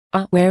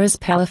Ah, where is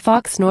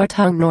Palafox, nor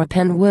tongue nor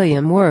pen?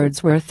 William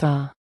Wordsworth.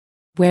 Ah,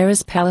 where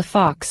is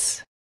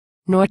Palafox?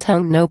 Nor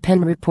tongue no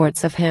pen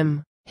reports of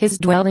him, his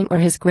dwelling or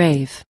his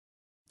grave.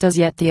 Does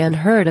yet the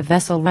unheard of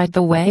vessel ride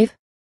the wave?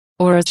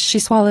 Or is she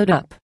swallowed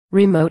up,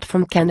 remote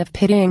from ken of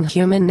pitying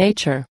human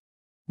nature?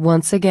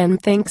 Once again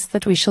thinks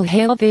that we shall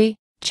hail thee,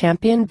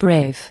 champion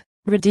brave,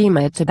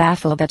 redeemer to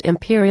baffle that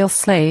imperial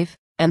slave,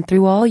 and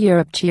through all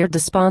Europe cheer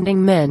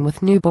desponding men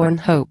with newborn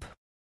hope.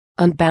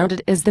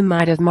 Unbounded is the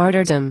might of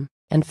martyrdom,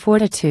 and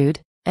fortitude,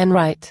 and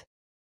right.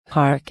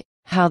 Hark,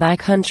 how thy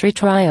country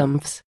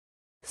triumphs!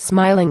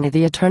 Smilingly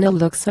the Eternal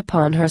looks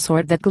upon her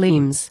sword that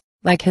gleams,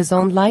 like his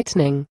own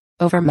lightning,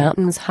 over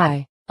mountains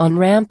high, on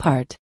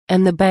rampart,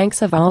 and the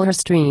banks of all her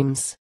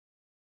streams.